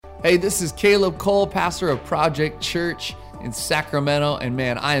Hey, this is Caleb Cole, pastor of Project Church in Sacramento. And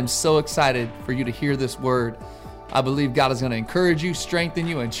man, I am so excited for you to hear this word. I believe God is going to encourage you, strengthen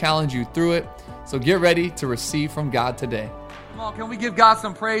you, and challenge you through it. So get ready to receive from God today. Come on, can we give God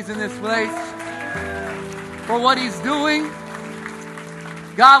some praise in this place for what He's doing?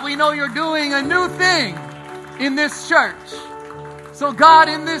 God, we know You're doing a new thing in this church. So God,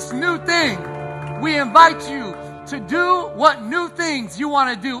 in this new thing, we invite You to do what new things You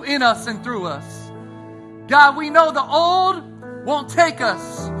want to do in us and through us. God, we know the old won't take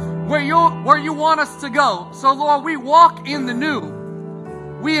us where you want us to go. So Lord, we walk in the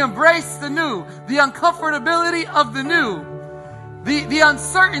new. We embrace the new, the uncomfortability of the new, the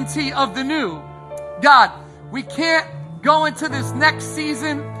uncertainty of the new. God, we can't go into this next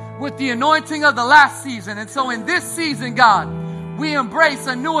season with the anointing of the last season. And so in this season, God, we embrace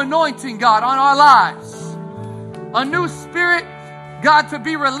a new anointing, God, on our lives. A new spirit, God, to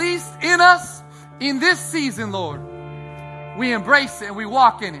be released in us in this season, Lord. We embrace it and we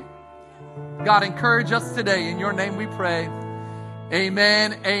walk in it. God, encourage us today. In Your name we pray.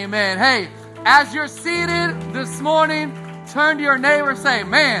 Amen, amen. Hey, as you're seated this morning, turn to your neighbor and say,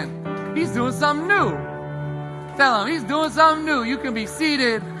 man, he's doing something new. Tell him, he's doing something new. You can be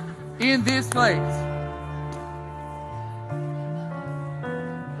seated in this place.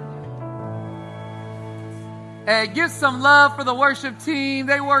 Hey, give some love for the worship team.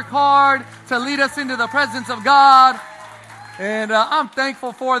 They work hard to lead us into the presence of God. And I'm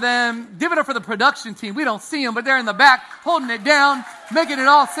thankful for them. Give it up for the production team. We don't see them, but they're in the back holding it down, making it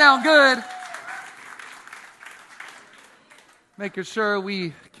all sound good. Making sure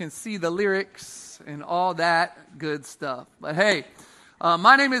we can see the lyrics and all that good stuff. But hey,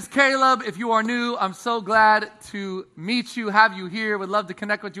 my name is Caleb. If you are new, I'm so glad to meet you, have you here. Would love to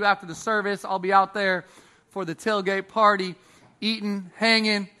connect with you after the service. I'll be out there for the tailgate party, eating,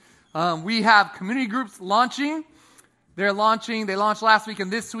 hanging. We have community groups launching. They launched last week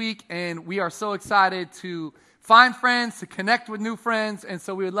and this week, and we are so excited to find friends, to connect with new friends, and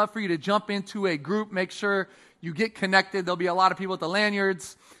so we would love for you to jump into a group. Make sure you get connected. There'll be a lot of people with the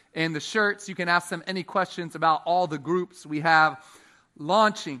lanyards and the shirts. You can ask them any questions about all the groups we have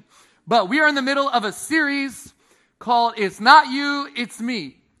launching. But we are in the middle of a series called It's Not You, It's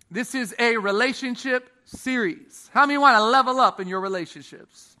Me. This is a relationship series. How many want to level up in your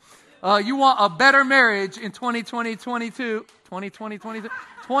relationships? You want a better marriage in 2022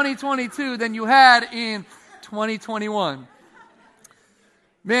 than you had in 2021.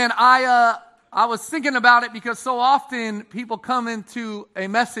 Man, I was thinking about it because so often people come into a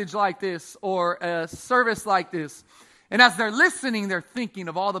message like this or a service like this, and as they're listening, they're thinking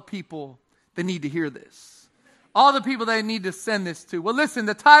of all the people that need to hear this, all the people they need to send this to. Well, listen,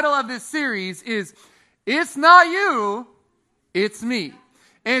 the title of this series is It's Not You, It's Me.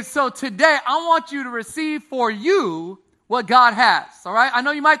 And so today, I want you to receive for you what God has, all right? I know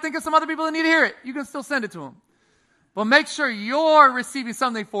you might think of some other people that need to hear it. You can still send it to them. But make sure you're receiving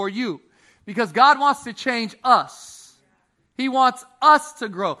something for you because God wants to change us. He wants us to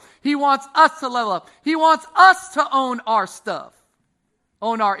grow. He wants us to level up. He wants us to own our stuff,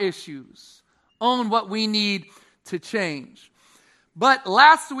 own our issues, own what we need to change. But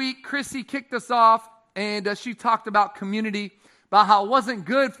last week, Chrissy kicked us off, and she talked about community, about how it wasn't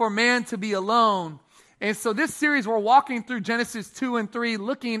good for man to be alone. And so this series, we're walking through Genesis 2 and 3,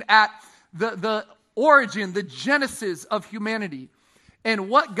 looking at the origin, the genesis of humanity, and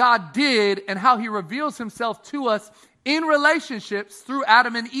what God did and how He reveals Himself to us in relationships through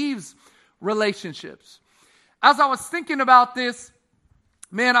Adam and Eve's relationships. As I was thinking about this,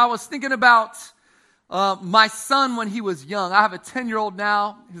 man, I was thinking about my son when he was young. I have a 10-year-old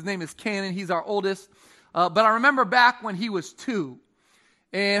now. His name is Cannon. He's our oldest. But I remember back when he was 2.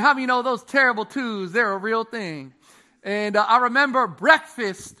 And how many know those terrible 2s, they're a real thing. And I remember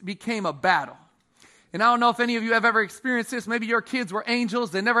breakfast became a battle. And I don't know if any of you have ever experienced this. Maybe your kids were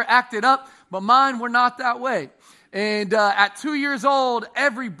angels. They never acted up. But mine were not that way. And at 2 years old,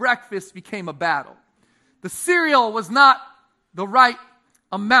 every breakfast became a battle. The cereal was not the right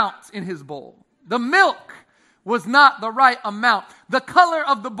amount in his bowl. The milk was not the right amount. The color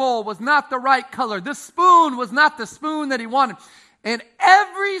of the bowl was not the right color. The spoon was not the spoon that he wanted. And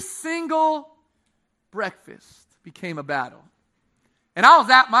every single breakfast became a battle. And I was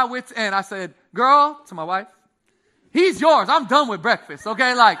at my wit's end. I said, girl, to my wife, he's yours. I'm done with breakfast,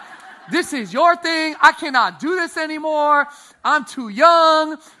 okay? Like, this is your thing. I cannot do this anymore. I'm too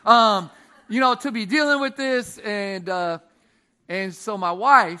young, to be dealing with this. And so my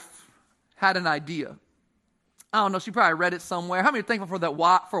wife had an idea. I don't know, she probably read it somewhere. How many are thankful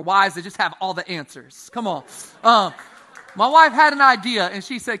for wives that just have all the answers? Come on. My wife had an idea, and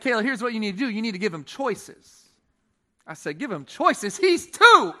she said, Kayla, here's what you need to do. You need to give him choices. I said, give him choices? He's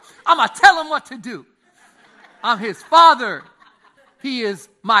 2. I'm going to tell him what to do. I'm his father. He is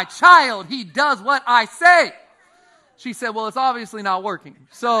my child. He does what I say. She said, well, it's obviously not working.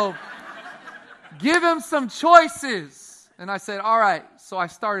 So give him some choices. And I said, all right. So I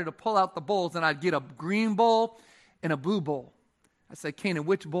started to pull out the bowls, and I'd get a green bowl and a blue bowl. I said, Canaan,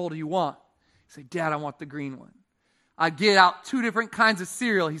 which bowl do you want? He said, Dad, I want the green one. I'd get out 2 different kinds of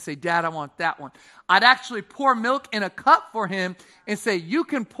cereal. He'd say, Dad, I want that one. I'd actually pour milk in a cup for him and say, you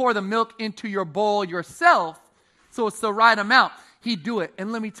can pour the milk into your bowl yourself so it's the right amount. He'd do it.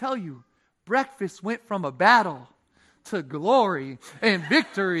 And let me tell you, breakfast went from a battle to glory and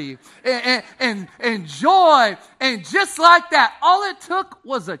victory and joy. And just like that, all it took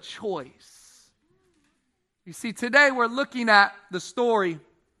was a choice. You see, today we're looking at the story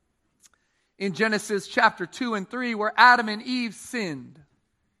in Genesis chapter 2 and 3 where Adam and Eve sinned.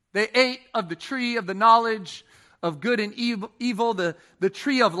 They ate of the tree of the knowledge of good and evil, the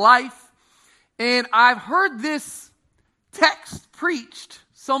tree of life. And I've heard this text preached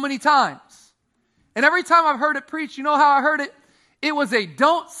so many times. And every time I've heard it preached, you know how I heard it? It was a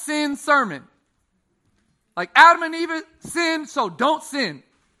don't sin sermon. Like Adam and Eve sinned, so don't sin.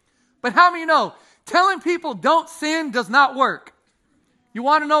 But how many know? Telling people don't sin does not work. You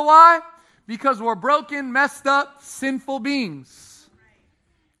want to know why? Because we're broken, messed up, sinful beings.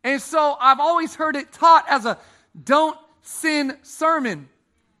 And so I've always heard it taught as a don't sin sermon.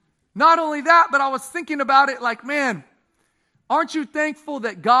 Not only that, but I was thinking about it like, man, aren't you thankful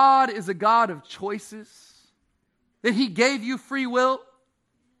that God is a God of choices? That He gave you free will?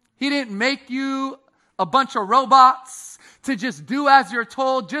 He didn't make you a bunch of robots to just do as you're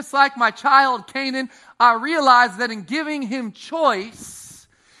told. Just like my child Canaan, I realized that in giving him choice,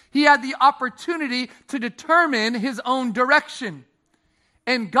 he had the opportunity to determine his own direction.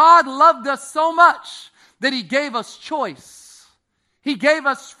 And God loved us so much that He gave us choice. He gave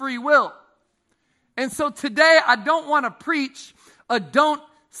us free will. And so today I don't want to preach a don't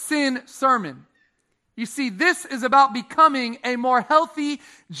sin sermon. You see, this is about becoming a more healthy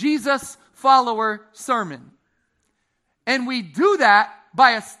Jesus follower sermon. And we do that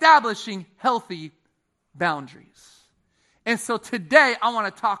by establishing healthy boundaries. And so today I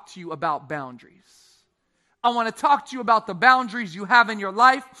want to talk to you about boundaries. I want to talk to you about the boundaries you have in your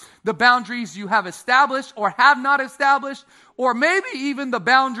life, the boundaries you have established or have not established, or maybe even the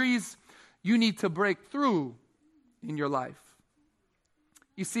boundaries you need to break through in your life.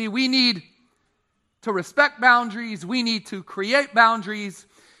 You see, we need to respect boundaries. We need to create boundaries.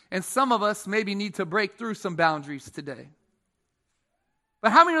 And some of us maybe need to break through some boundaries today.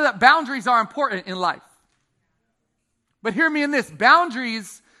 But how many know that boundaries are important in life? But hear me in this.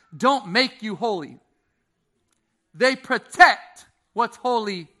 Boundaries don't make you holy. They protect what's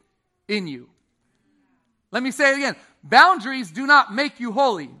holy in you. Let me say it again. Boundaries do not make you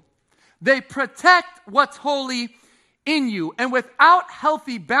holy. They protect what's holy in you. And without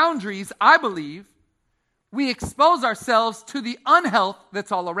healthy boundaries, I believe, we expose ourselves to the unhealth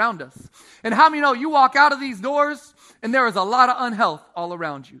that's all around us. And how many know you walk out of these doors and there is a lot of unhealth all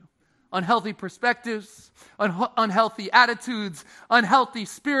around you? Unhealthy perspectives, unhealthy attitudes, unhealthy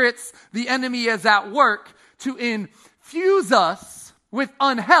spirits. The enemy is at work to infuse us with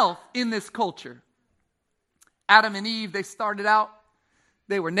unhealth in this culture. Adam and Eve, they started out,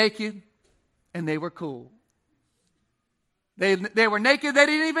 they were naked and they were cool. They were naked, they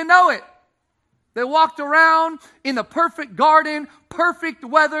didn't even know it. They walked around in the perfect garden, perfect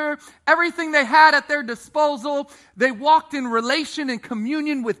weather, everything they had at their disposal. They walked in relation and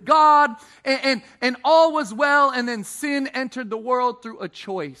communion with God, and all was well, and then sin entered the world through a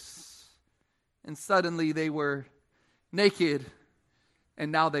choice. And suddenly they were naked,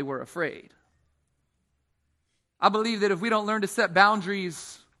 and now they were afraid. I believe that if we don't learn to set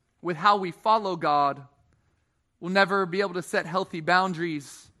boundaries with how we follow God, we'll never be able to set healthy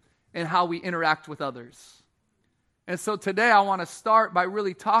boundaries in how we interact with others. And so today I want to start by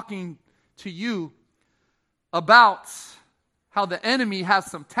really talking to you about how the enemy has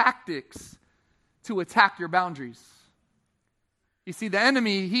some tactics to attack your boundaries. You see, the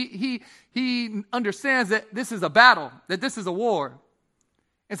enemy, he understands that this is a battle, that this is a war.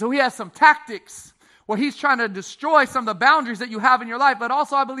 And so he has some tactics where he's trying to destroy some of the boundaries that you have in your life. But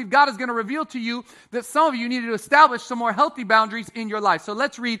also I believe God is going to reveal to you that some of you need to establish some more healthy boundaries in your life. So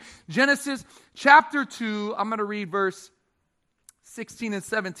let's read Genesis chapter 2. I'm going to read verse 16 and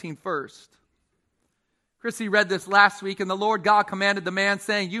 17 first. Chrissy read this last week. And the Lord God commanded the man,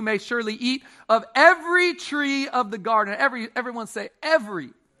 saying, you may surely eat of every tree of the garden. Everyone say,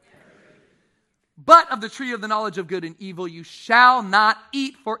 every. But of the tree of the knowledge of good and evil you shall not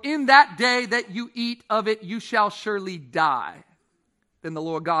eat, for in that day that you eat of it you shall surely die. Then the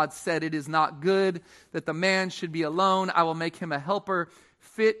Lord God said, it is not good that the man should be alone. I will make him a helper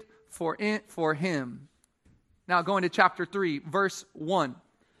fit for him. Now going to chapter 3, verse 1.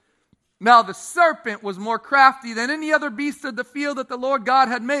 Now the serpent was more crafty than any other beast of the field that the Lord God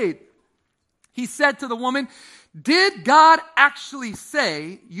had made. He said to the woman, did God actually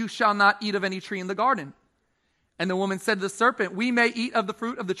say, you shall not eat of any tree in the garden? And the woman said to the serpent, we may eat of the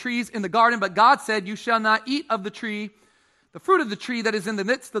fruit of the trees in the garden, but God said, you shall not eat of the fruit of the tree that is in the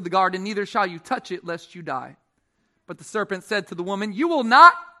midst of the garden, neither shall you touch it, lest you die. But the serpent said to the woman, you will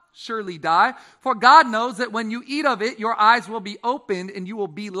not surely die, for God knows that when you eat of it, your eyes will be opened, and you will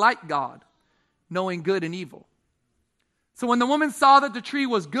be like God, knowing good and evil. So when the woman saw that the tree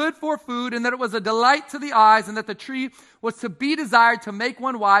was good for food, and that it was a delight to the eyes, and that the tree was to be desired to make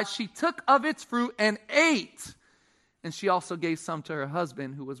one wise, she took of its fruit and ate. And she also gave some to her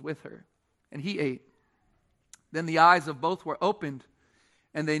husband who was with her, and he ate. Then the eyes of both were opened,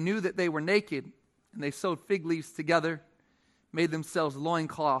 and they knew that they were naked, and they sewed fig leaves together, made themselves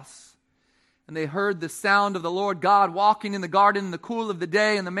loincloths. And they heard the sound of the Lord God walking in the garden in the cool of the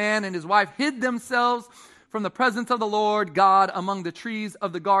day, and the man and his wife hid themselves from the presence of the Lord God among the trees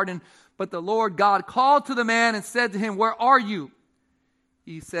of the garden. But the Lord God called to the man and said to him, where are you?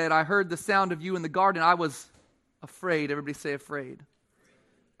 He said, I heard the sound of you in the garden. I was afraid. Everybody say afraid.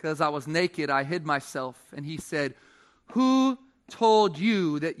 Because I was naked, I hid myself. And he said, who told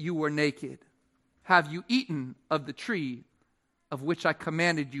you that you were naked? Have you eaten of the tree of which I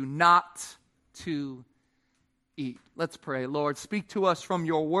commanded you not to eat? Let's pray. Lord, speak to us from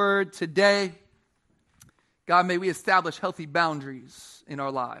your word today. God, may we establish healthy boundaries in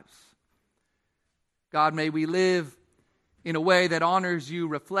our lives. God, may we live in a way that honors you,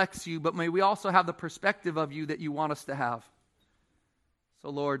 reflects you, but may we also have the perspective of you that you want us to have. So,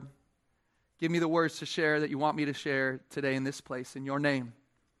 Lord, give me the words to share that you want me to share today in this place. In your name,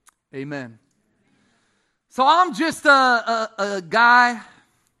 amen. So I'm just a guy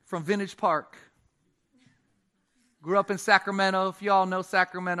from Vintage Park. Grew up in Sacramento. If you all know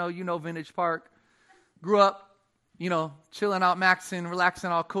Sacramento, you know Vintage Park. Grew up, chilling out, maxing, relaxing,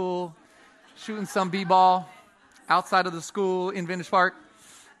 all cool, shooting some b-ball outside of the school in Vintage Park,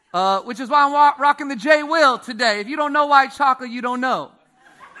 which is why I'm rocking the J. Will today. If you don't know white chocolate, you don't know.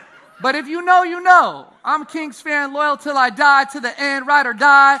 But if you know, you know. I'm a Kings fan, loyal till I die, to the end, ride or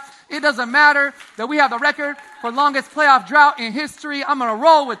die. It doesn't matter that we have the record for longest playoff drought in history. I'm going to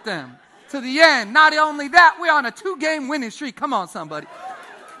roll with them to the end. Not only that, we're on a 2-game winning streak. Come on, somebody.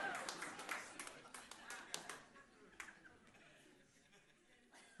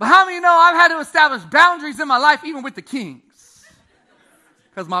 But how many know I've had to establish boundaries in my life, even with the Kings?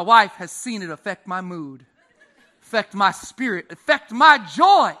 Because my wife has seen it affect my mood, affect my spirit, affect my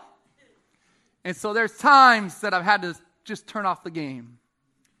joy. And so there's times that I've had to just turn off the game,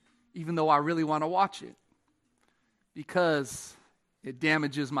 even though I really want to watch it, because it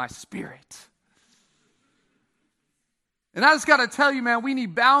damages my spirit. And I just got to tell you, man, we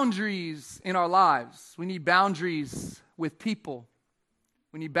need boundaries in our lives. We need boundaries with people.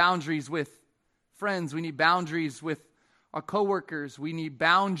 We need boundaries with friends. We need boundaries with our coworkers. We need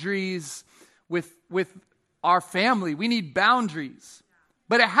boundaries with our family. We need boundaries.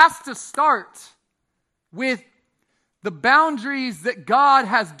 But it has to start with the boundaries that God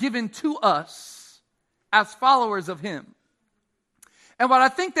has given to us as followers of Him. And what I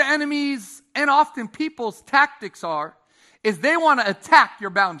think the enemy's and often people's tactics are, is they want to attack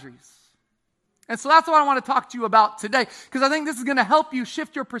your boundaries. And so that's what I want to talk to you about today, because I think this is going to help you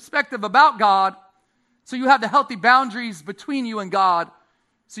shift your perspective about God so you have the healthy boundaries between you and God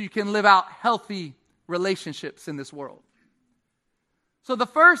so you can live out healthy relationships in this world. So the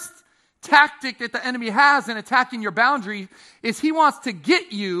first tactic that the enemy has in attacking your boundary is he wants to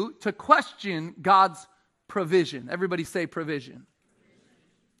get you to question God's provision. Everybody say provision.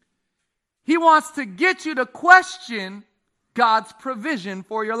 He wants to get you to question God's provision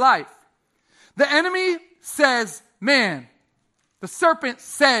for your life. The enemy says, man, the serpent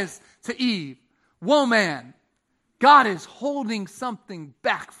says to Eve, woman, God is holding something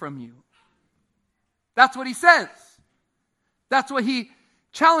back from you. That's what he says. That's what he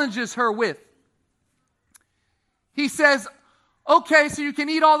challenges her with. He says, okay, so you can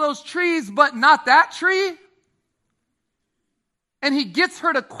eat all those trees, but not that tree? And he gets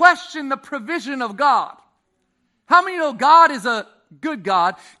her to question the provision of God. How many know God is a good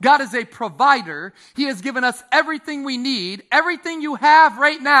God? God is a provider. He has given us everything we need. Everything you have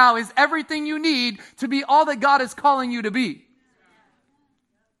right now is everything you need to be all that God is calling you to be.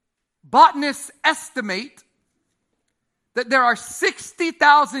 botanists estimate that there are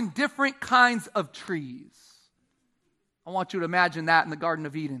 60,000 different kinds of trees. I want you to imagine that in the Garden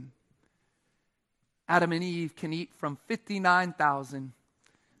of Eden. Adam and Eve can eat from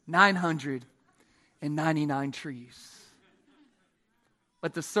 59,999 trees.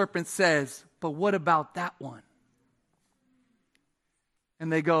 But the serpent says, but what about that one? And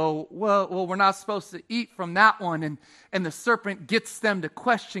they go, well, we're not supposed to eat from that one. And the serpent gets them to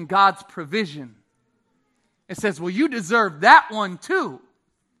question God's provision. It says, well, you deserve that one too.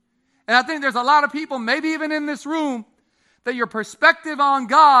 And I think there's a lot of people, maybe even in this room, that your perspective on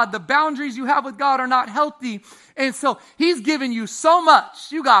God, the boundaries you have with God are not healthy. And so he's given you so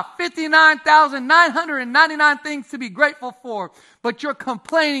much. You got 59,999 things to be grateful for, but you're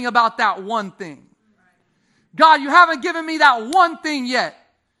complaining about that one thing. God, you haven't given me that one thing yet.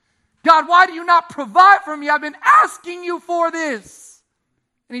 God, why do you not provide for me? I've been asking you for this.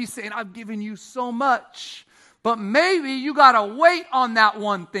 And he's saying, I've given you so much. But maybe you got to wait on that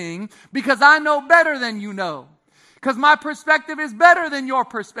one thing because I know better than you know. Because my perspective is better than your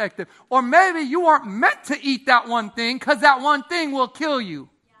perspective. Or maybe you weren't meant to eat that one thing because that one thing will kill you.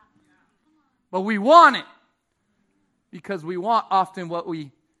 But we want it because we want often what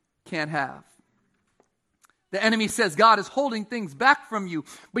we can't have. The enemy says God is holding things back from you.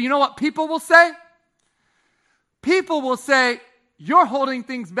 But you know what people will say? People will say, you're holding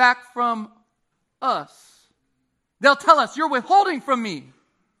things back from us. They'll tell us, you're withholding from me.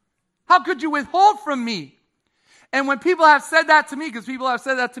 How could you withhold from me? And when people have said that to me, because people have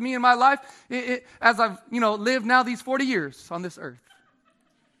said that to me in my life, as I've lived now these 40 years on this earth,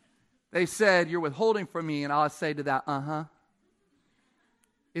 they said, you're withholding from me. And I'll say to that,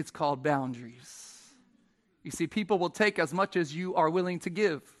 it's called boundaries. You see, people will take as much as you are willing to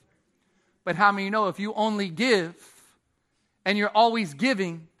give. But how many know if you only give and you're always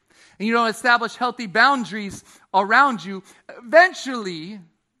giving and you don't establish healthy boundaries around you, eventually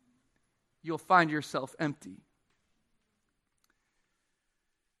you'll find yourself empty.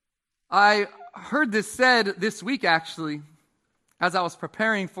 I heard this said this week, actually, as I was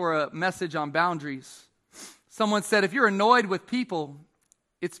preparing for a message on boundaries. Someone said, if you're annoyed with people,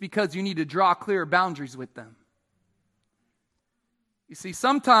 it's because you need to draw clear boundaries with them. You see,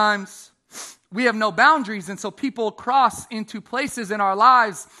 sometimes we have no boundaries, and so people cross into places in our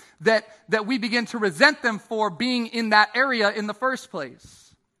lives that we begin to resent them for being in that area in the first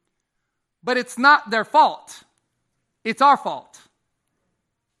place. But it's not their fault. It's our fault.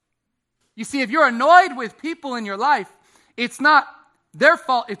 You see, if you're annoyed with people in your life, it's not their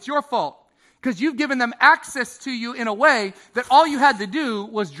fault, it's your fault. Because you've given them access to you in a way that all you had to do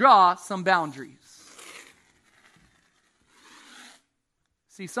was draw some boundaries.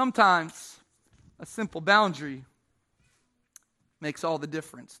 See, sometimes a simple boundary makes all the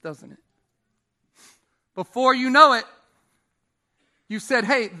difference, doesn't it? Before you know it, you said,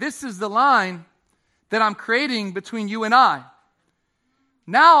 hey, this is the line that I'm creating between you and I.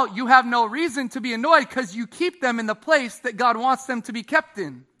 Now you have no reason to be annoyed because you keep them in the place that God wants them to be kept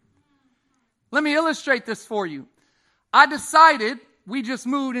in. Let me illustrate this for you. I decided, we just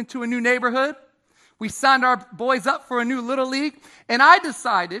moved into a new neighborhood. We signed our boys up for a new Little League. And I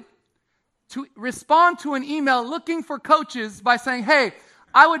decided to respond to an email looking for coaches by saying, hey,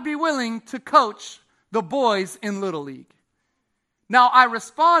 I would be willing to coach the boys in Little League. Now, I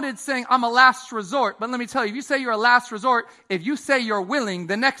responded saying I'm a last resort. But let me tell you, if you say you're a last resort, if you say you're willing,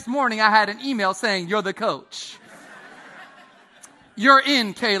 the next morning I had an email saying you're the coach. You're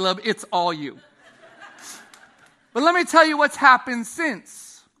in, Caleb. It's all you. But let me tell you what's happened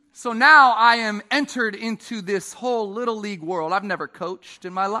since. So now I am entered into this whole Little League world. I've never coached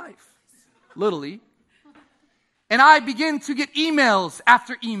in my life. Little League. And I begin to get emails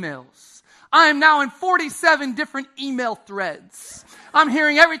after emails. I am now in 47 different email threads. I'm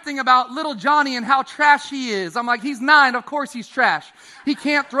hearing everything about little Johnny and how trash he is. I'm like, he's 9. Of course he's trash. He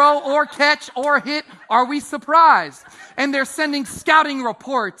can't throw or catch or hit. Are we surprised? And they're sending scouting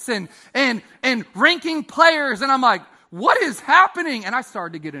reports and ranking players. And I'm like, what is happening? And I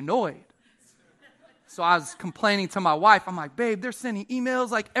started to get annoyed. So I was complaining to my wife. I'm like, babe, they're sending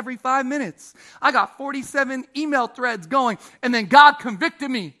emails like every 5 minutes. I got 47 email threads going. And then God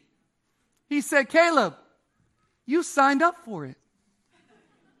convicted me. He said, Caleb, you signed up for it.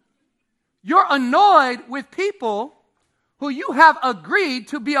 You're annoyed with people who you have agreed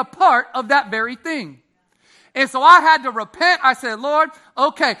to be a part of that very thing. And so I had to repent. I said, Lord,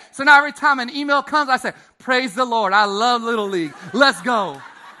 okay. So now every time an email comes, I say, praise the Lord. I love Little League. Let's go.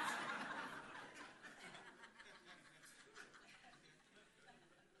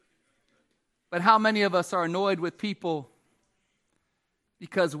 But how many of us are annoyed with people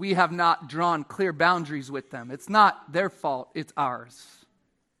because we have not drawn clear boundaries with them. It's not their fault, it's ours.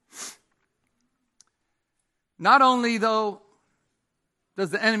 Not only, though, does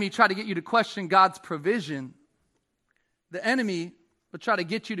the enemy try to get you to question God's provision, the enemy will try to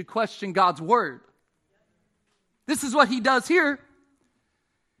get you to question God's word. This is what he does here.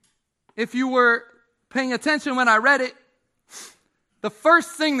 If you were paying attention when I read it, the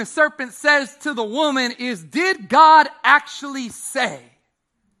first thing the serpent says to the woman is, did God actually say?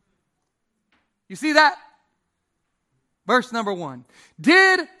 You see that? Verse number 1.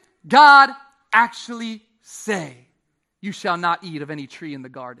 Did God actually say, you shall not eat of any tree in the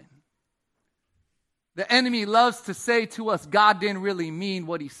garden? The enemy loves to say to us, God didn't really mean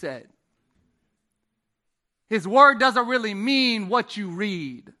what he said. His word doesn't really mean what you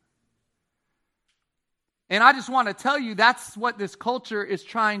read. And I just want to tell you, that's what this culture is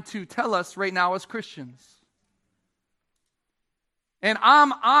trying to tell us right now as Christians. And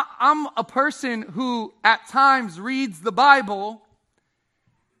I'm a person who at times reads the Bible,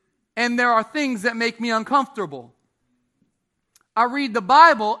 and there are things that make me uncomfortable. I read the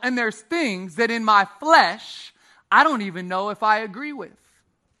Bible, and there's things that in my flesh, I don't even know if I agree with.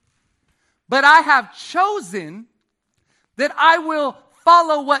 But I have chosen that I will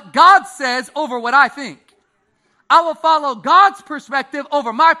follow what God says over what I think. I will follow God's perspective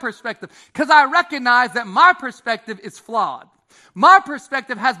over my perspective because I recognize that my perspective is flawed. My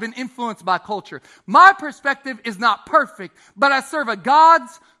perspective has been influenced by culture. My perspective is not perfect, but I serve a God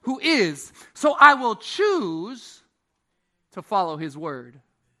who is. So I will choose to follow his word,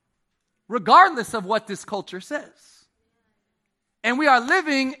 regardless of what this culture says. And we are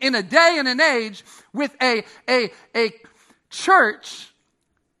living in a day and an age with a church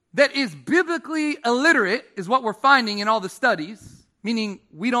that is biblically illiterate, is what we're finding in all the studies, meaning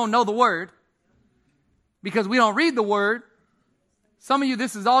we don't know the word because we don't read the word. Some of you,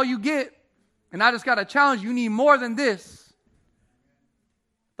 this is all you get. And I just got to challenge you, you need more than this.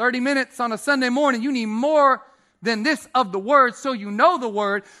 30 minutes on a Sunday morning, you need more than this of the word so you know the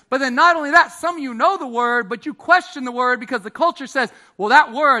word. But then not only that, some of you know the word, but you question the word because the culture says, well,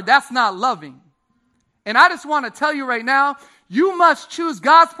 that word, that's not loving. And I just want to tell you right now, you must choose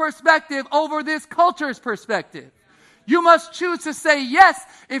God's perspective over this culture's perspective. You must choose to say, yes,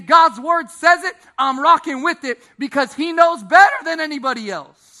 if God's word says it, I'm rocking with it because he knows better than anybody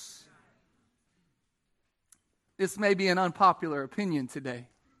else. This may be an unpopular opinion today,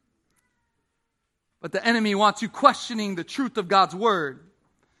 but the enemy wants you questioning the truth of God's word.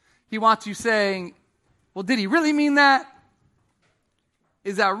 He wants you saying, well, did he really mean that?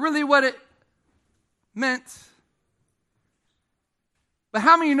 Is that really what it meant? But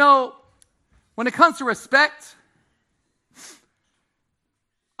how many of you know, when it comes to respect,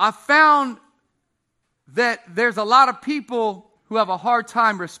 I found that there's a lot of people who have a hard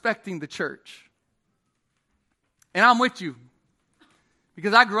time respecting the church. And I'm with you.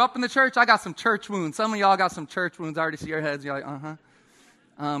 Because I grew up in the church, I got some church wounds. Some of y'all got some church wounds. I already see your heads. You're like,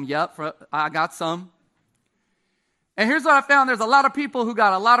 yep, I got some. And here's what I found. There's a lot of people who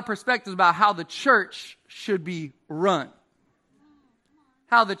got a lot of perspectives about how the church should be run.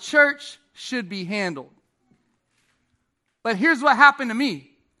 How the church should be handled. But here's what happened to me.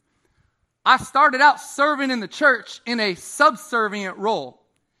 I started out serving in the church in a subservient role.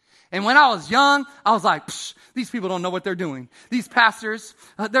 And when I was young, I was like, these people don't know what they're doing. These pastors,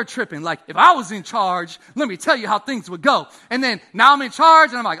 they're tripping. Like, if I was in charge, let me tell you how things would go. And then now I'm in charge,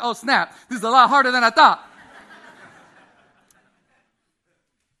 and I'm like, oh, snap. This is a lot harder than I thought.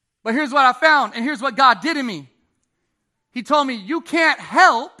 But here's what I found, and here's what God did in me. He told me, you can't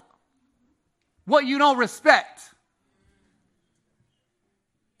help what you don't respect.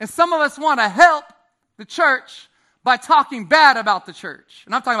 And some of us want to help the church by talking bad about the church.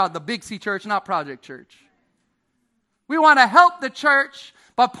 And I'm talking about the Big C church, not Project Church. We want to help the church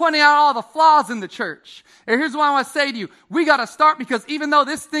by pointing out all the flaws in the church. And here's what I want to say to you. We got to start because even though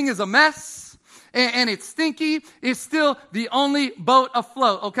this thing is a mess and it's stinky, it's still the only boat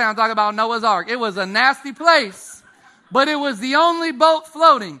afloat. Okay, I'm talking about Noah's Ark. It was a nasty place, but it was the only boat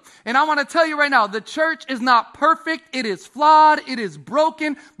floating. And I want to tell you right now, the church is not perfect. It is flawed. It is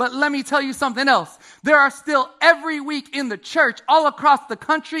broken. But let me tell you something else. There are still every week in the church all across the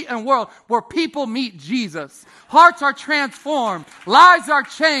country and world where people meet Jesus. Hearts are transformed. Lives are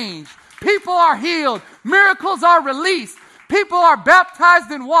changed. People are healed. Miracles are released. People are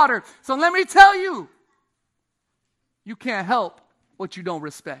baptized in water. So let me tell you, you can't help what you don't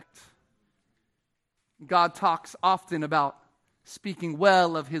respect. God talks often about speaking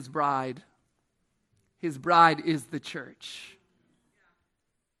well of his bride. His bride is the church.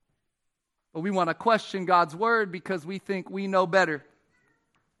 But we want to question God's word because we think we know better.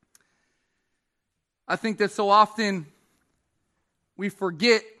 I think that so often we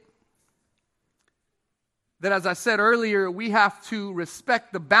forget that, as I said earlier, we have to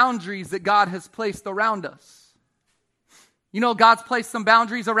respect the boundaries that God has placed around us. You know, God's placed some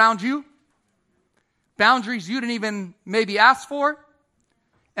boundaries around you. Boundaries you didn't even maybe ask for.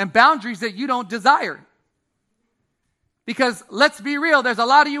 And boundaries that you don't desire. Because let's be real, there's a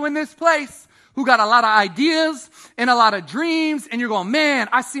lot of you in this place who got a lot of ideas and a lot of dreams, and you're going, man,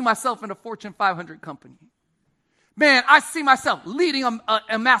 I see myself in a Fortune 500 company. Man, I see myself leading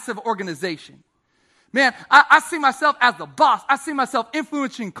a massive organization. Man, I see myself as the boss. I see myself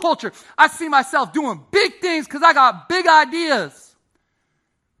influencing culture. I see myself doing big things because I got big ideas.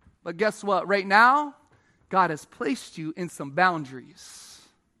 But guess what? Right now, God has placed you in some boundaries.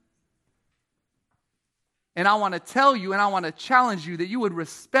 And I want to tell you and I want to challenge you that you would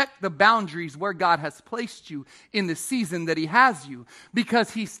respect the boundaries where God has placed you in the season that He has you.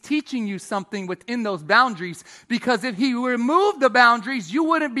 Because He's teaching you something within those boundaries. Because if He removed the boundaries, you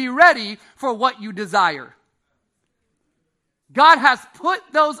wouldn't be ready for what you desire. God has put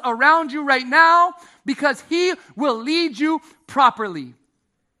those around you right now because He will lead you properly.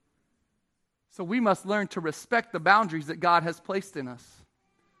 So we must learn to respect the boundaries that God has placed in us,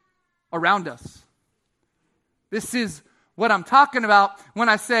 around us. This is what I'm talking about when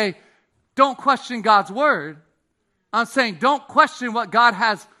I say, don't question God's word. I'm saying, don't question what God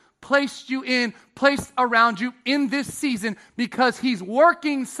has placed you in, placed around you in this season, because He's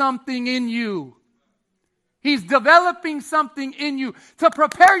working something in you. He's developing something in you to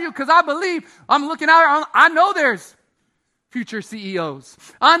prepare you, because I believe, I'm looking out, I know there's future CEOs.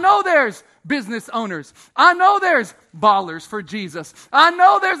 I know there's business owners. I know there's ballers for Jesus. I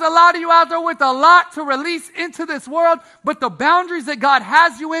know there's a lot of you out there with a lot to release into this world, but the boundaries that God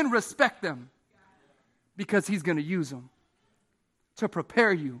has you in, respect them, because He's going to use them to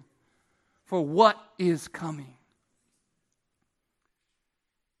prepare you for what is coming.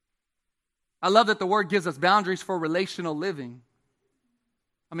 I love that the Word gives us boundaries for relational living.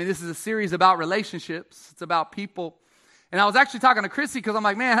 I mean, this is a series about relationships. It's about people. And I was actually talking to Chrissy because I'm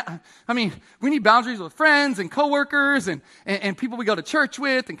like, man, I mean, we need boundaries with friends and coworkers and people we go to church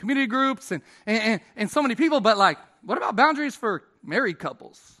with and community groups and so many people. But like, what about boundaries for married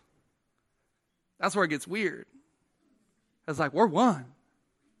couples? That's where it gets weird. It's like, we're one.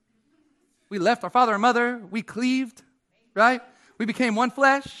 We left our father and mother. We cleaved, right? We became one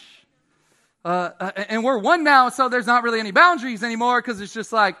flesh. And we're one now, so there's not really any boundaries anymore because it's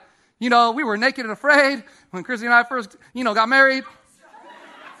just like, you know, we were naked and afraid when Chrissy and I first, got married.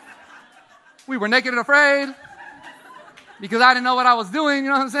 We were naked and afraid because I didn't know what I was doing, you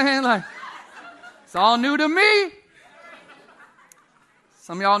know what I'm saying? Like, it's all new to me.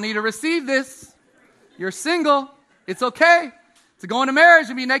 Some of y'all need to receive this. You're single. It's okay to go into marriage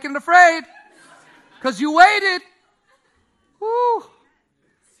and be naked and afraid because you waited. Woo.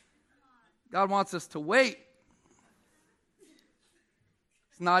 God wants us to wait.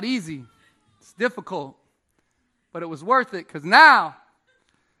 It's not easy. It's difficult. But it was worth it because now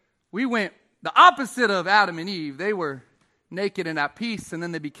we went the opposite of Adam and Eve. They were naked and at peace, and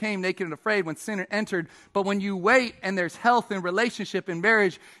then they became naked and afraid when sin entered. But when you wait and there's health in relationship and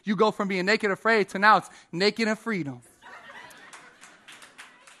marriage, you go from being naked and afraid to now it's naked and freedom.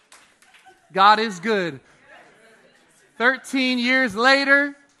 God is good. 13 years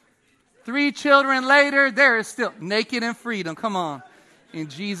later, 3 children later, there is still naked and freedom. Come on. In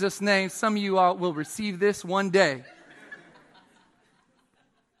Jesus' name, some of you all will receive this one day.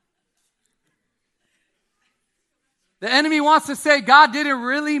 The enemy wants to say God didn't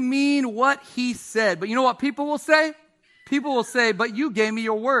really mean what He said. But you know what people will say? People will say, but you gave me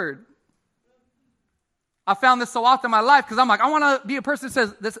your word. I found this so often in my life because I'm like, I want to be a person that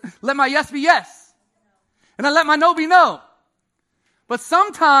says, this, let my yes be yes. And then let my no be no. But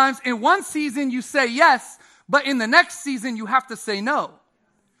sometimes in one season you say yes, but in the next season you have to say no.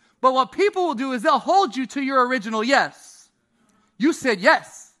 But what people will do is they'll hold you to your original yes. You said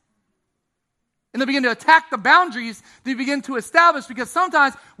yes. And they begin to attack the boundaries they begin to establish, because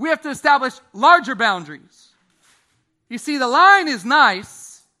sometimes we have to establish larger boundaries. You see, the line is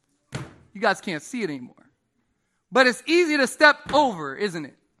nice. You guys can't see it anymore. But it's easy to step over, isn't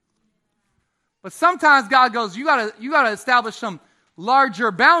it? But sometimes God goes, you gotta establish some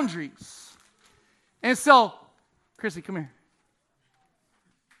larger boundaries. And so, Chrissy, come here.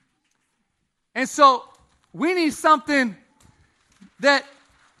 And so we need something that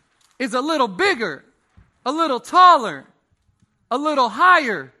is a little bigger, a little taller, a little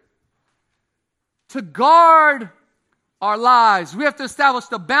higher to guard our lives. We have to establish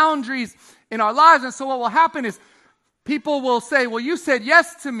the boundaries in our lives. And so what will happen is people will say, well, you said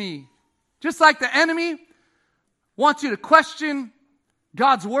yes to me. Just like the enemy wants you to question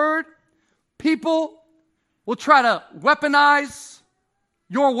God's word, people will try to weaponize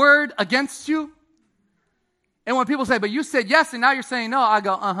your word against you. And when people say, but you said yes and now you're saying no, I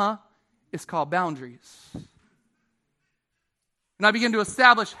go, it's called boundaries. And I begin to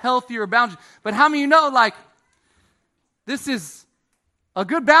establish healthier boundaries. But how many of you know, like, this is a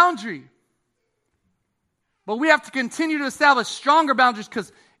good boundary? But we have to continue to establish stronger boundaries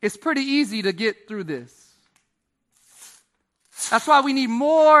because it's pretty easy to get through this. That's why we need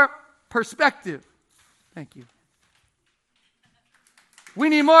more perspective. Thank you. We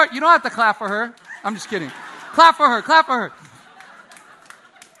need more. You don't have to clap for her. I'm just kidding. Clap for her. Clap for her.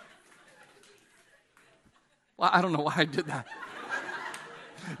 Well, I don't know why I did that.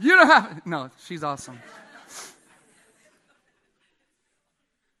 You don't have. No, she's awesome.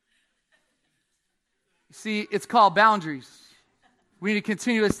 See, it's called boundaries. We need to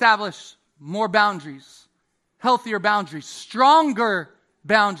continue to establish more boundaries, healthier boundaries, stronger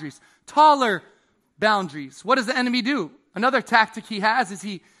boundaries, taller boundaries. What does the enemy do? Another tactic he has is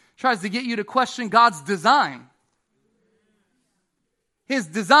he tries to get you to question God's design. His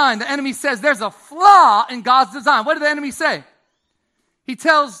design. The enemy says there's a flaw in God's design. What did the enemy say? He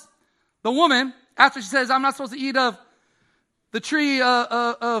tells the woman, after she says, I'm not supposed to eat of the tree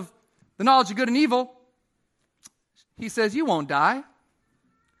of the knowledge of good and evil, he says, you won't die.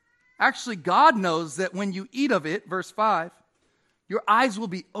 Actually, God knows that when you eat of it, verse 5, your eyes will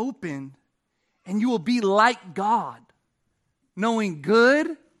be opened and you will be like God, knowing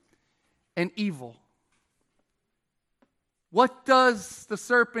good and evil. What does the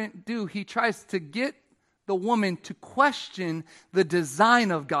serpent do? He tries to get the woman to question the design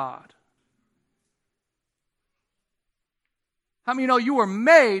of God. How many know you were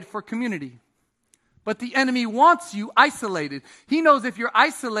made for community? But the enemy wants you isolated. He knows if you're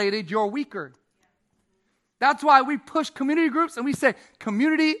isolated, you're weaker. That's why we push community groups and we say,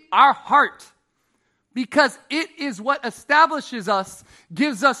 community, our heart. Because it is what establishes us,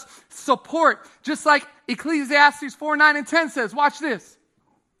 gives us support. Just like Ecclesiastes 4, 9, and 10 says. Watch this.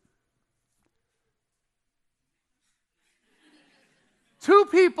 Two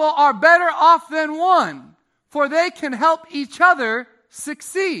people are better off than one, for they can help each other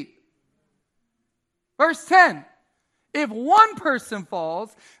succeed. Verse 10, if one person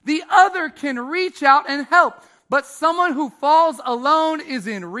falls, the other can reach out and help. But someone who falls alone is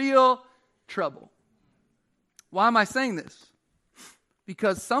in real trouble. Why am I saying this?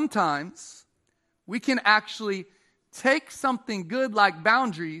 Because sometimes we can actually take something good like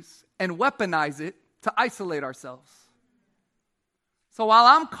boundaries and weaponize it to isolate ourselves. So while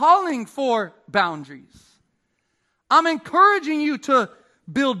I'm calling for boundaries, I'm encouraging you to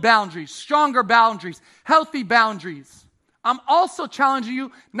build boundaries, stronger boundaries, healthy boundaries. I'm also challenging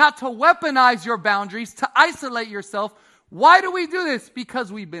you not to weaponize your boundaries, to isolate yourself. Why do we do this?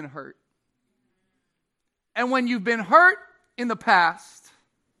 Because we've been hurt. And when you've been hurt in the past,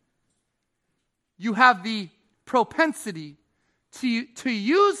 you have the propensity to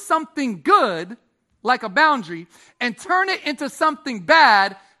use something good, like a boundary, and turn it into something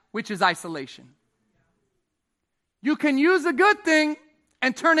bad, which is isolation. You can use a good thing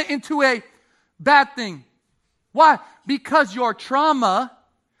and turn it into a bad thing. Why? Because your trauma,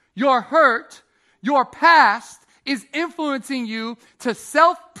 your hurt, your past is influencing you to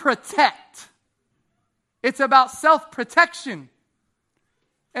self-protect. It's about self-protection.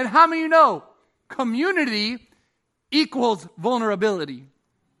 And how many of you know community equals vulnerability?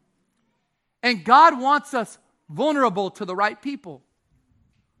 And God wants us vulnerable to the right people.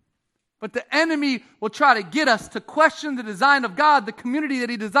 But the enemy will try to get us to question the design of God, the community that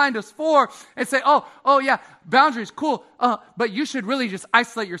He designed us for, and say, oh yeah, boundaries, cool, but you should really just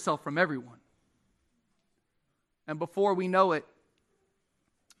isolate yourself from everyone. And before we know it,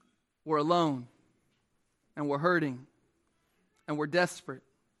 we're alone, and we're hurting, and we're desperate.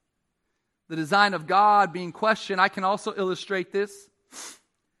 The design of God being questioned, I can also illustrate this,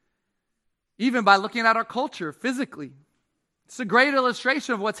 even by looking at our culture physically. It's a great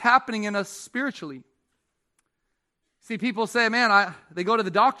illustration of what's happening in us spiritually. See, people say, man, they go to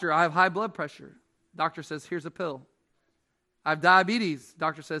the doctor, I have high blood pressure. Doctor says, here's a pill. I have diabetes.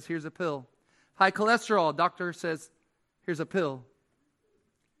 Doctor says, here's a pill. High cholesterol. Doctor says, here's a pill.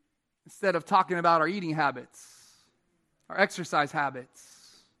 Instead of talking about our eating habits, our exercise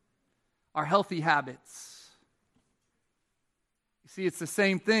habits, our healthy habits. You see, it's the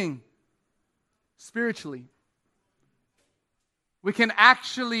same thing spiritually. We can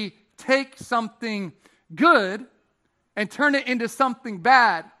actually take something good and turn it into something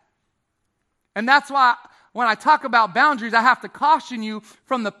bad. And that's why when I talk about boundaries, I have to caution you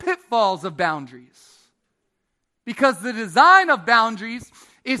from the pitfalls of boundaries. Because the design of boundaries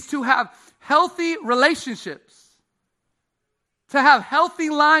is to have healthy relationships, to have healthy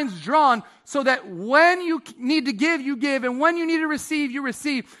lines drawn so that when you need to give, you give, and when you need to receive, you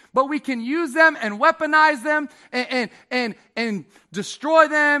receive. But we can use them and weaponize them and destroy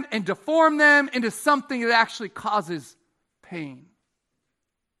them and deform them into something that actually causes pain.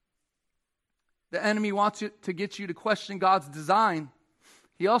 The enemy wants to get you to question God's design.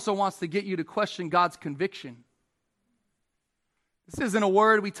 He also wants to get you to question God's conviction. This isn't a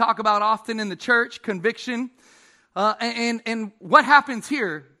word we talk about often in the church, conviction. And what happens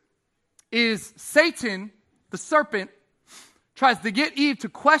here is Satan, the serpent, tries to get Eve to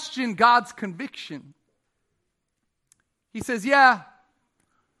question God's conviction. He says, yeah,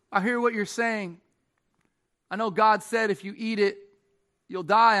 I hear what you're saying. I know God said if you eat it, you'll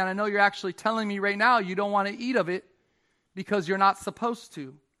die. And I know you're actually telling me right now you don't want to eat of it because you're not supposed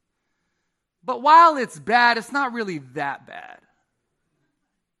to. But while it's bad, it's not really that bad.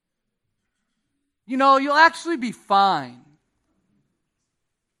 You know, you'll actually be fine.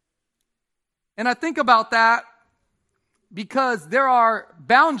 And I think about that because there are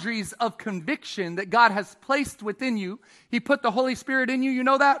boundaries of conviction that God has placed within you. He put the Holy Spirit in you. You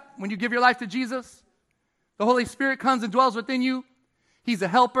know that? When you give your life to Jesus, the Holy Spirit comes and dwells within you. He's a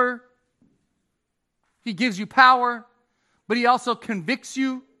helper. He gives you power, but he also convicts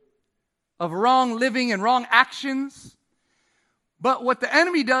you of wrong living and wrong actions. But what the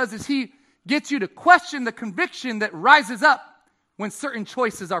enemy does is he gets you to question the conviction that rises up when certain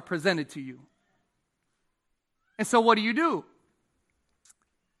choices are presented to you. And so what do?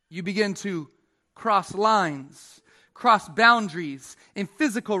 You begin to cross lines, cross boundaries in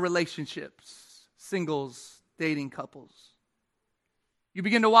physical relationships, singles, dating couples. You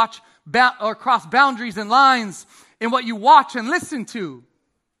begin to watch or cross boundaries and lines in what you watch and listen to.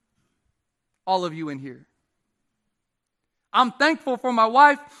 All of you in here. I'm thankful for my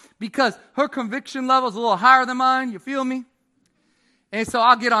wife because her conviction level is a little higher than mine. You feel me? And so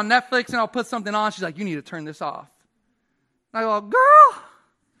I'll get on Netflix and I'll put something on. She's like, you need to turn this off. And I go, girl.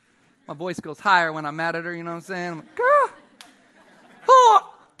 My voice goes higher when I'm mad at her, you know what I'm saying? I'm like, girl.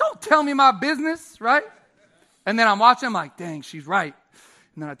 Oh, don't tell me my business, right? And then I'm watching, I'm like, dang, she's right.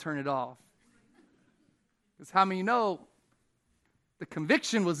 And then I turn it off. Because how many know the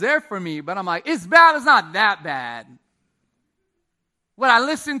conviction was there for me, but I'm like, it's bad, it's not that bad. What I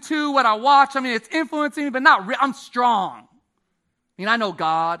listen to, what I watch, I mean, it's influencing me, but I'm strong. I mean, I know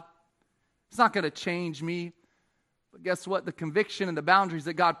God. It's not going to change me. But guess what? The conviction and the boundaries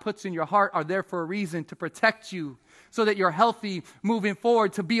that God puts in your heart are there for a reason, to protect you so that you're healthy moving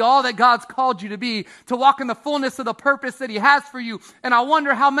forward, to be all that God's called you to be, to walk in the fullness of the purpose that he has for you. And I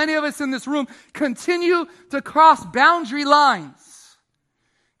wonder how many of us in this room continue to cross boundary lines,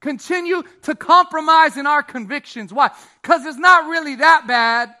 continue to compromise in our convictions. Why? Because it's not really that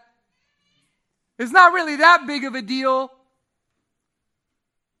bad. It's not really that big of a deal.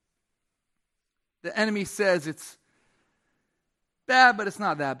 The enemy says it's bad, but it's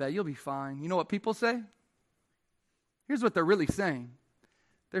not that bad. You'll be fine. You know what people say? Here's what they're really saying.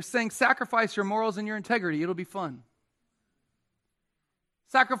 They're saying, sacrifice your morals and your integrity. It'll be fun.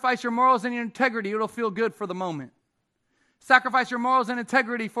 Sacrifice your morals and your integrity. It'll feel good for the moment. Sacrifice your morals and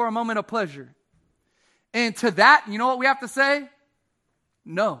integrity for a moment of pleasure. And to that, you know what we have to say?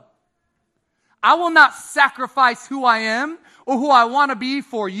 No. I will not sacrifice who I am or who I want to be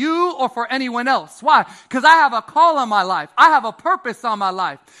for you or for anyone else. Why? Because I have a call on my life. I have a purpose on my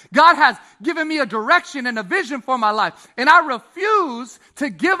life. God has given me a direction and a vision for my life. And I refuse to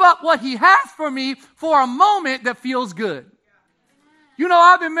give up what he has for me for a moment that feels good. You know,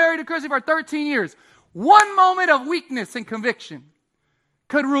 I've been married to Chrissy for 13 years. One moment of weakness and conviction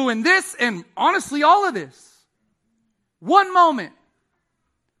could ruin this and honestly all of this. One moment.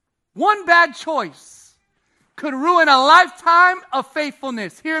 One bad choice could ruin a lifetime of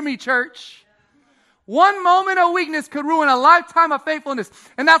faithfulness. Hear me, church. One moment of weakness could ruin a lifetime of faithfulness.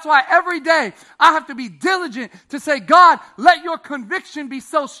 And that's why every day I have to be diligent to say, God, let your conviction be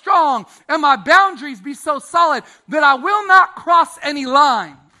so strong and my boundaries be so solid that I will not cross any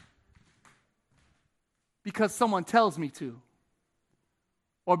line because someone tells me to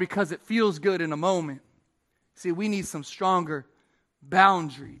or because it feels good in a moment. See, we need some stronger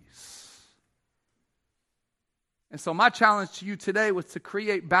boundaries. And so my challenge to you today was to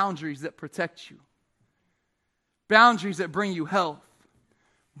create boundaries that protect you. Boundaries that bring you health.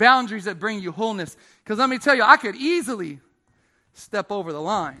 Boundaries that bring you wholeness. Because let me tell you, I could easily step over the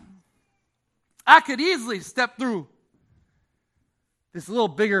line. I could easily step through this little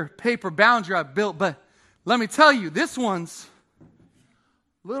bigger paper boundary I built, but Let me tell you, this one's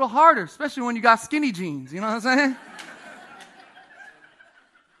a little harder, especially when you got skinny jeans. You know what I'm saying?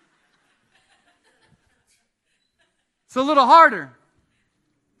 It's a little harder.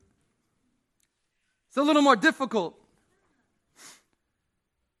 It's a little more difficult.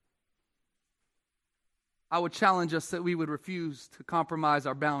 I would challenge us that we would refuse to compromise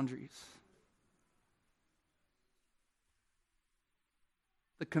our boundaries.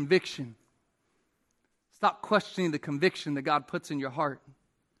 The conviction. Stop questioning the conviction that God puts in your heart.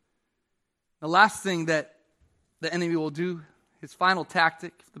 The last thing that the enemy will do, his final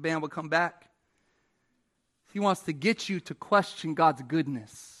tactic, if the band will come back, he wants to get you to question God's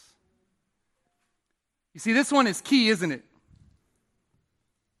goodness. You see, this one is key, isn't it?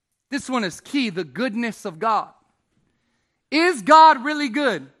 This one is key, the goodness of God. Is God really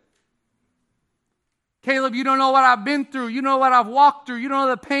good? Caleb, you don't know what I've been through. You know what I've walked through. You don't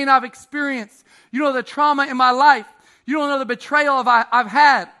know the pain I've experienced. You know the trauma in my life. You don't know the betrayal I've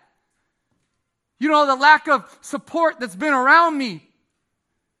had. You know the lack of support that's been around me.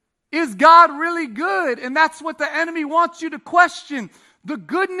 Is God really good? And that's what the enemy wants you to question. The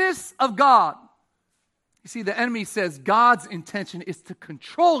goodness of God. You see, the enemy says God's intention is to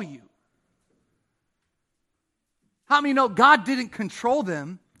control you. How many know God didn't control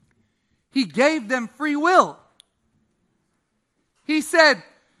them? He gave them free will. He said,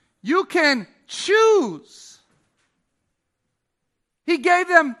 you can choose. He gave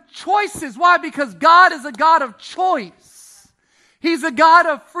them choices. Why? Because God is a God of choice. He's a God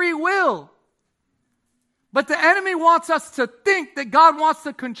of free will. But the enemy wants us to think that God wants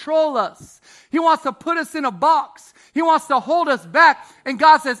to control us. He wants to put us in a box. He wants to hold us back. And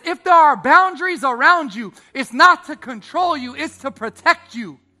God says, if there are boundaries around you, it's not to control you, it's to protect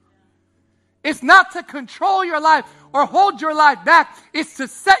you. It's not to control your life or hold your life back. It's to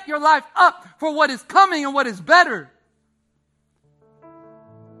set your life up for what is coming and what is better.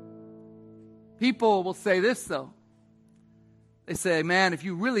 People will say this though. They say, man, if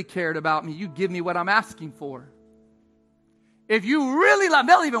you really cared about me, you'd give me what I'm asking for. If you really love,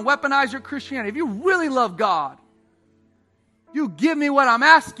 they'll even weaponize your Christianity. If you really love God, you give me what I'm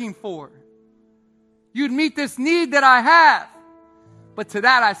asking for. You'd meet this need that I have. But to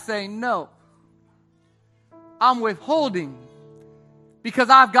that I say no. I'm withholding because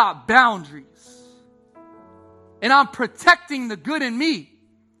I've got boundaries. And I'm protecting the good in me.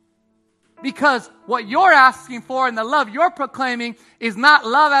 Because what you're asking for and the love you're proclaiming is not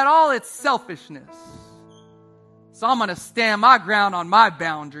love at all, it's selfishness. So I'm going to stand my ground on my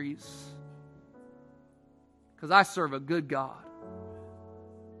boundaries. Because I serve a good God.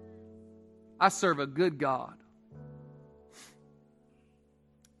 I serve a good God.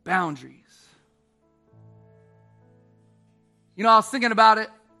 Boundaries. You know, I was thinking about it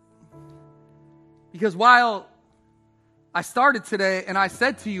because while I started today and I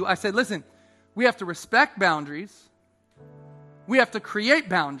said to you, I said, listen, we have to respect boundaries. We have to create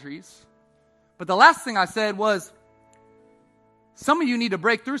boundaries. But the last thing I said was, some of you need to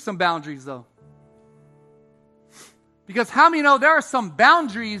break through some boundaries though. Because how many know there are some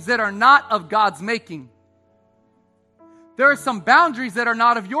boundaries that are not of God's making? There are some boundaries that are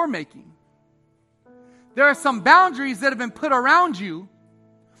not of your making. There are some boundaries that have been put around you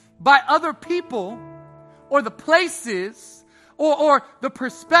by other people or the places or the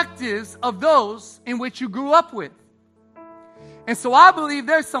perspectives of those in which you grew up with. And so I believe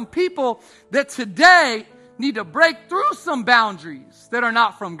there's some people that today need to break through some boundaries that are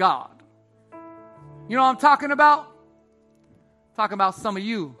not from God. You know what I'm talking about? I'm talking about some of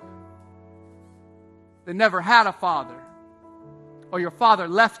you that never had a father, or your father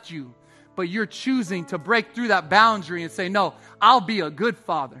left you, but you're choosing to break through that boundary and say, no, I'll be a good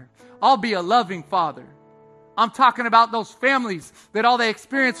father. I'll be a loving father. I'm talking about those families that all they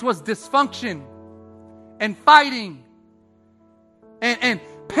experienced was dysfunction and fighting and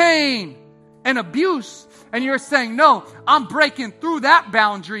pain and abuse. And you're saying, no, I'm breaking through that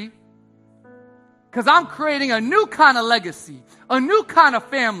boundary because I'm creating a new kind of legacy, a new kind of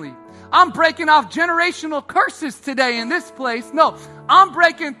family. I'm breaking off generational curses today in this place. No, I'm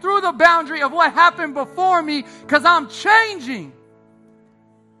breaking through the boundary of what happened before me because I'm changing.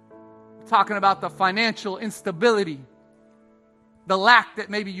 We're talking about the financial instability, the lack that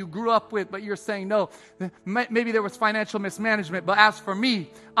maybe you grew up with, but you're saying, no, maybe there was financial mismanagement, but as for me,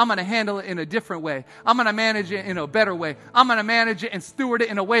 I'm going to handle it in a different way. I'm going to manage it in a better way. I'm going to manage it and steward it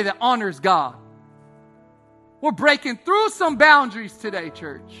in a way that honors God. We're breaking through some boundaries today,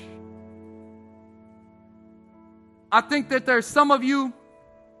 church. I think that there's some of you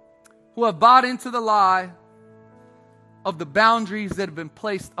who have bought into the lie of the boundaries that have been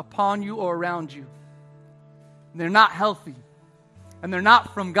placed upon you or around you. They're not healthy. And they're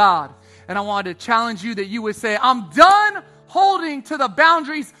not from God. And I wanted to challenge you that you would say, I'm done holding to the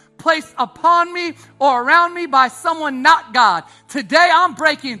boundaries placed upon me or around me by someone not God. Today I'm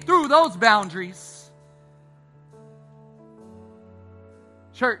breaking through those boundaries.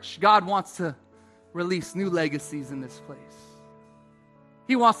 Church, God wants to release new legacies in this place.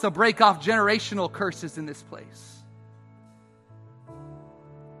 He wants to break off generational curses in this place.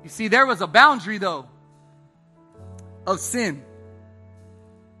 You see, there was a boundary, though, of sin.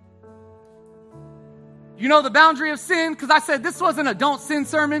 You know the boundary of sin? Because I said this wasn't a don't sin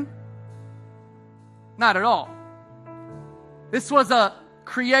sermon. Not at all. This was a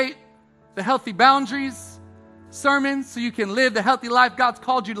create the healthy boundaries sermon so you can live the healthy life God's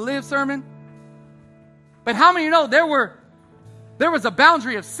called you to live sermon. But how many know there was a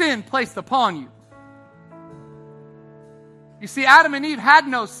boundary of sin placed upon you? You see, Adam and Eve had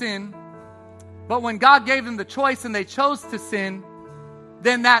no sin, but when God gave them the choice and they chose to sin,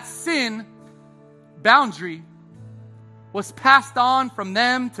 then that sin boundary was passed on from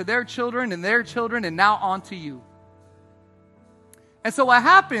them to their children and now on to you. And so what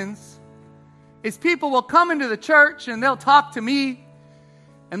happens is people will come into the church and they'll talk to me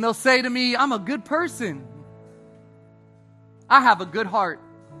and they'll say to me, I'm a good person. I have a good heart.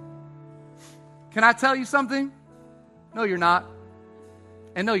 Can I tell you something? No, you're not.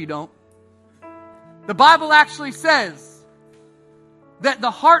 And no, you don't. The Bible actually says that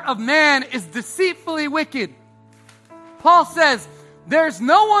the heart of man is deceitfully wicked. Paul says, there's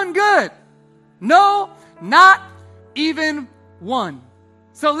no one good. No, not even one.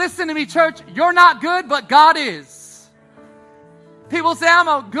 So listen to me, church. You're not good, but God is. People say, I'm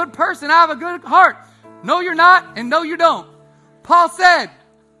a good person. I have a good heart. No, you're not, and no, you don't. Paul said,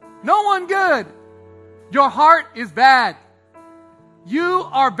 no one good. Your heart is bad. You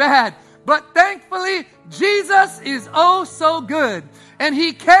are bad. But thankfully, Jesus is oh so good. And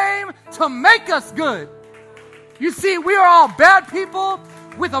He came to make us good. You see, we are all bad people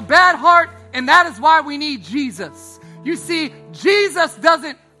with a bad heart, and that is why we need Jesus. You see, Jesus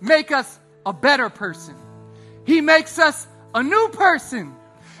doesn't make us a better person. He makes us a new person.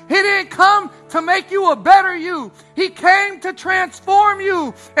 He didn't come to make you a better you. He came to transform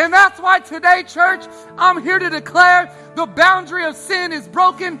you. And that's why today, church, I'm here to declare the boundary of sin is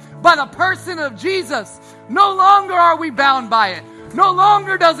broken by the person of Jesus. No longer are we bound by it. No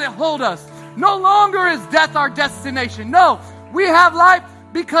longer does it hold us. No longer is death our destination. No, we have life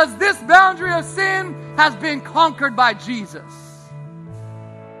because this boundary of sin has been conquered by Jesus.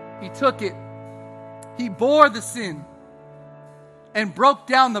 He took it. He bore the sin and broke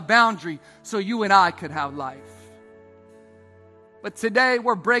down the boundary so you and I could have life. But today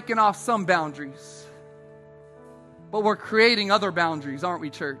we're breaking off some boundaries. But we're creating other boundaries, aren't we,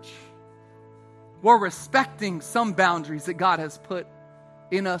 church? We're respecting some boundaries that God has put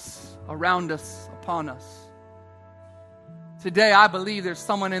in us, around us, upon us. Today I believe there's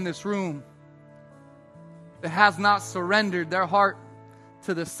someone in this room that has not surrendered their heart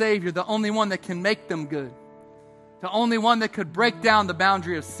to the Savior, the only one that can make them good. The only one that could break down the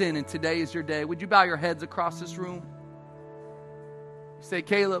boundary of sin, and today is your day. Would you bow your heads across this room? You say,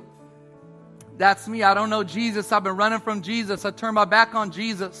 Caleb, that's me. I don't know Jesus. I've been running from Jesus. I turned my back on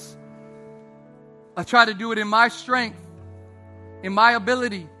Jesus. I try to do it in my strength, in my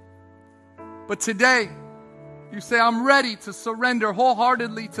ability. But today, you say, I'm ready to surrender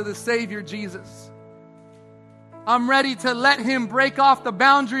wholeheartedly to the Savior Jesus. I'm ready to let Him break off the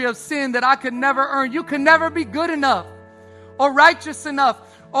boundary of sin that I could never earn. You can never be good enough or righteous enough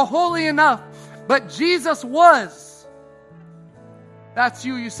or holy enough. But Jesus was. That's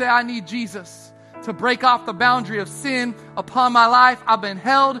you. You say, I need Jesus to break off the boundary of sin upon my life. I've been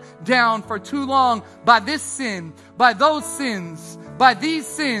held down for too long by this sin, by those sins, by these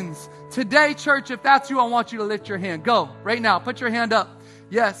sins. Today, church, if that's you, I want you to lift your hand. Go right now. Put your hand up.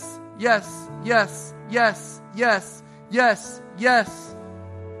 Yes, yes, yes, yes. Yes, yes, yes.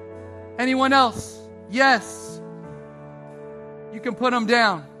 Anyone else? Yes. You can put them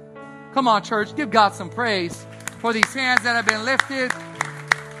down. Come on, church. Give God some praise for these hands that have been lifted.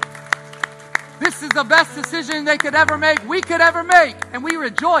 This is the best decision they could ever make, we could ever make, and we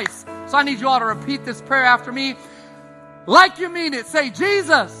rejoice. So I need you all to repeat this prayer after me. Like you mean it. Say,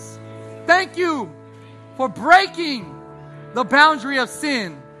 Jesus, thank you for breaking the boundary of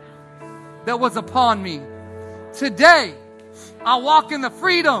sin that was upon me. Today, I walk in the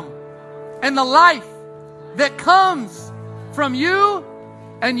freedom and the life that comes from you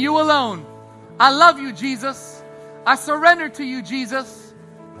and you alone. I love you, Jesus. I surrender to you, Jesus.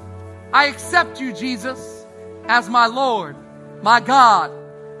 I accept you, Jesus, as my Lord, my God,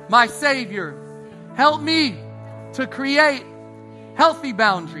 my Savior. Help me to create healthy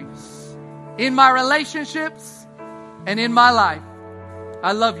boundaries in my relationships and in my life.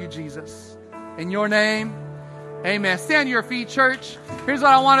 I love you, Jesus. In your name, amen. Stand to your feet, church. Here's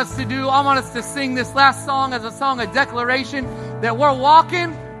what I want us to do. I want us to sing this last song as a song of declaration that we're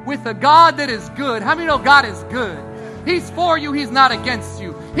walking with a God that is good. How many know God is good? He's for you. He's not against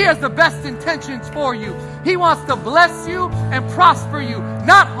you. He has the best intentions for you. He wants to bless you and prosper you,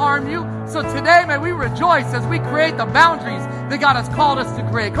 not harm you. So today, may we rejoice as we create the boundaries that God has called us to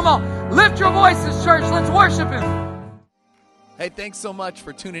create. Come on, lift your voices, church. Let's worship Him. Hey, thanks so much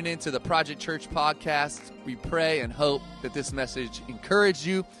for tuning in to the Project Church podcast. We pray and hope that this message encouraged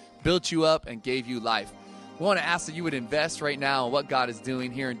you, built you up, and gave you life. We want to ask that you would invest right now in what God is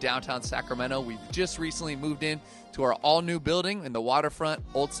doing here in downtown Sacramento. We've just recently moved in to our all-new building in the waterfront,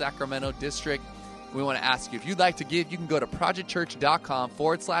 Old Sacramento District. We want to ask you, if you'd like to give, you can go to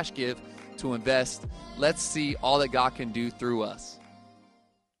projectchurch.com/give to invest. Let's see all that God can do through us.